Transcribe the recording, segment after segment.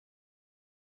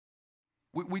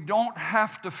We don't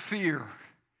have to fear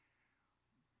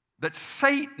that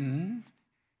Satan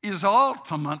is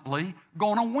ultimately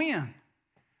going to win.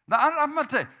 Now, I'm going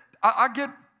to tell you, I get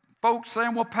folks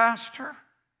saying, well, Pastor,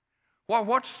 well,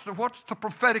 what's the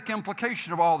prophetic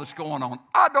implication of all that's going on?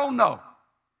 I don't know,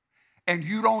 and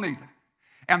you don't either.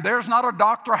 And there's not a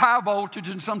Dr. High Voltage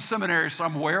in some seminary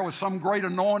somewhere with some great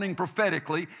anointing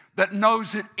prophetically that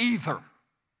knows it either.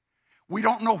 We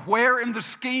don't know where in the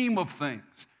scheme of things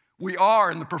we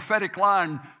are in the prophetic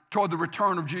line toward the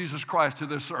return of Jesus Christ to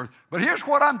this earth. But here's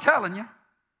what I'm telling you.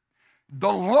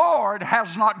 The Lord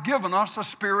has not given us a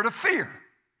spirit of fear.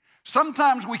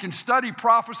 Sometimes we can study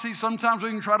prophecy, sometimes we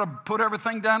can try to put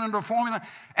everything down into a formula,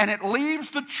 and it leaves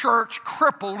the church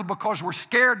crippled because we're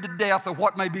scared to death of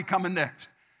what may be coming next.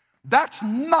 That's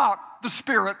not the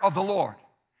spirit of the Lord.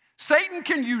 Satan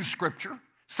can use Scripture.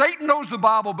 Satan knows the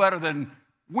Bible better than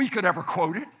we could ever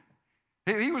quote it.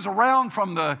 He was around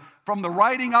from the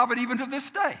writing of it even to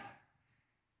this day.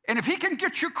 And if he can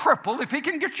get you crippled, if he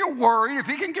can get you worried, if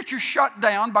he can get you shut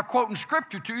down by quoting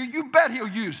Scripture to you, you bet he'll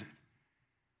use it.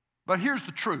 But here's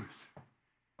the truth.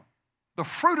 The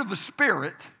fruit of the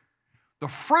Spirit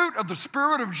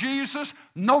of Jesus,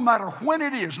 no matter when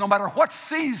it is, no matter what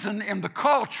season in the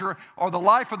culture or the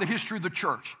life or the history of the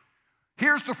church,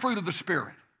 here's the fruit of the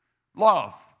Spirit.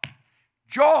 Love,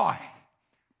 joy,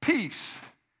 peace,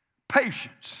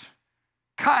 patience,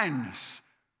 kindness,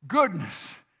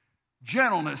 goodness,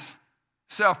 gentleness,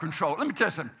 self-control. Let me tell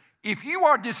you something. If you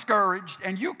are discouraged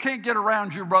and you can't get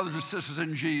around your brothers and sisters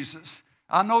in Jesus,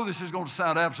 I know this is going to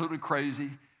sound absolutely crazy,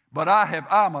 but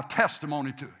I'm a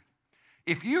testimony to it.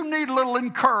 If you need a little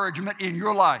encouragement in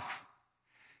your life,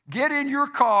 get in your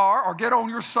car or get on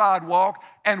your sidewalk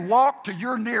and walk to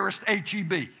your nearest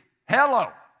HEB. Hello.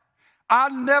 I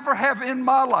never have in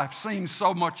my life seen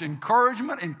so much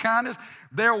encouragement and kindness.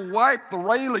 They'll wipe the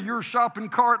rail of your shopping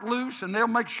cart loose, and they'll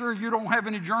make sure you don't have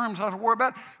any germs to worry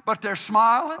about, but they're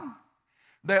smiling.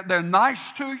 They're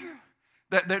nice to you.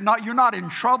 You're not in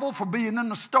trouble for being in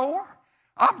the store.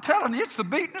 I'm telling you, it's the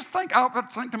beatingest thing. I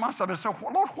think to myself, I said,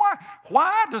 well, Lord,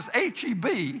 why does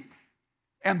HEB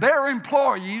and their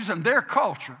employees and their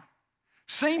culture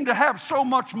seem to have so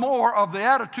much more of the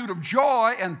attitude of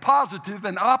joy and positive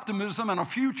and optimism and a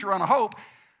future and a hope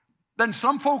than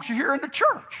some folks you hear in the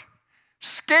church?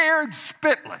 Scared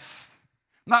spitless,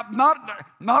 not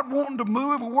wanting to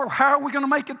move, or how are we going to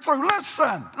make it through?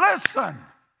 Listen.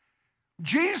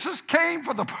 Jesus came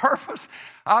for the purpose.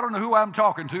 I don't know who I'm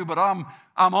talking to, but I'm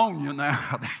on you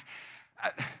now.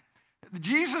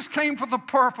 Jesus came for the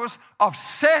purpose of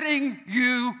setting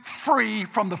you free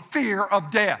from the fear of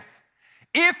death.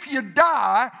 If you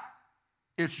die,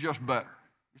 it's just better.